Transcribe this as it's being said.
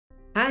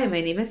Hi,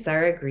 my name is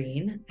Sarah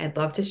Green. I'd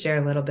love to share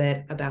a little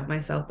bit about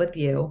myself with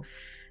you.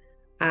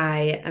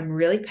 I am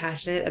really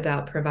passionate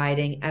about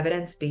providing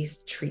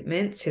evidence-based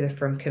treatment to the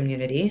FROM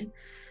community.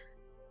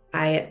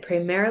 I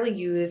primarily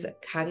use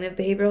cognitive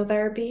behavioral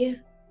therapy,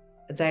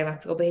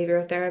 dialectical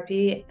behavioral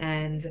therapy,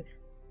 and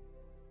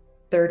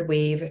third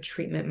wave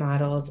treatment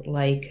models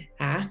like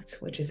ACT,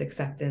 which is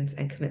acceptance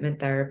and commitment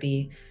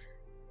therapy,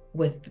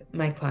 with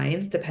my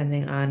clients,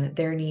 depending on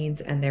their needs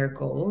and their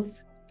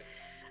goals.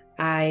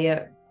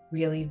 I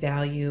really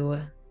value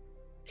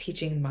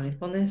teaching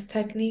mindfulness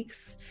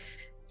techniques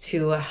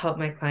to help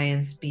my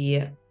clients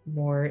be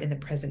more in the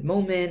present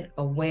moment,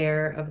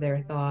 aware of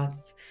their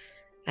thoughts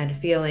and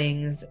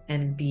feelings,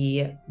 and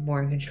be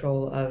more in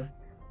control of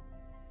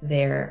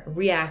their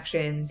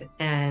reactions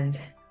and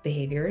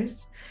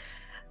behaviors.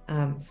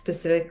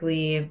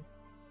 Specifically,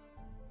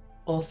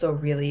 also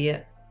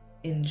really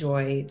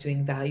enjoy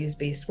doing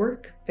values-based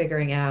work,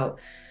 figuring out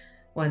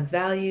one's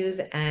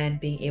values and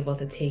being able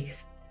to take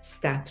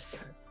steps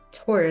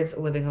towards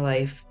living a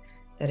life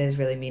that is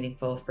really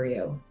meaningful for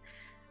you.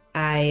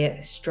 I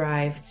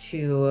strive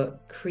to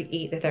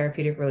create the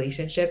therapeutic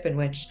relationship in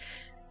which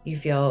you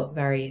feel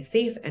very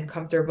safe and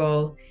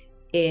comfortable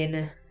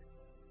in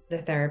the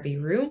therapy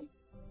room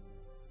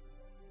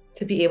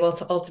to be able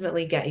to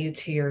ultimately get you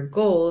to your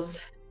goals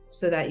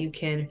so that you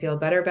can feel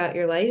better about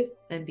your life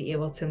and be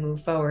able to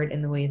move forward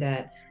in the way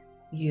that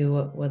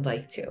you would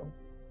like to.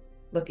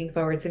 Looking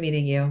forward to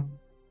meeting you.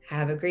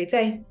 Have a great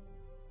day.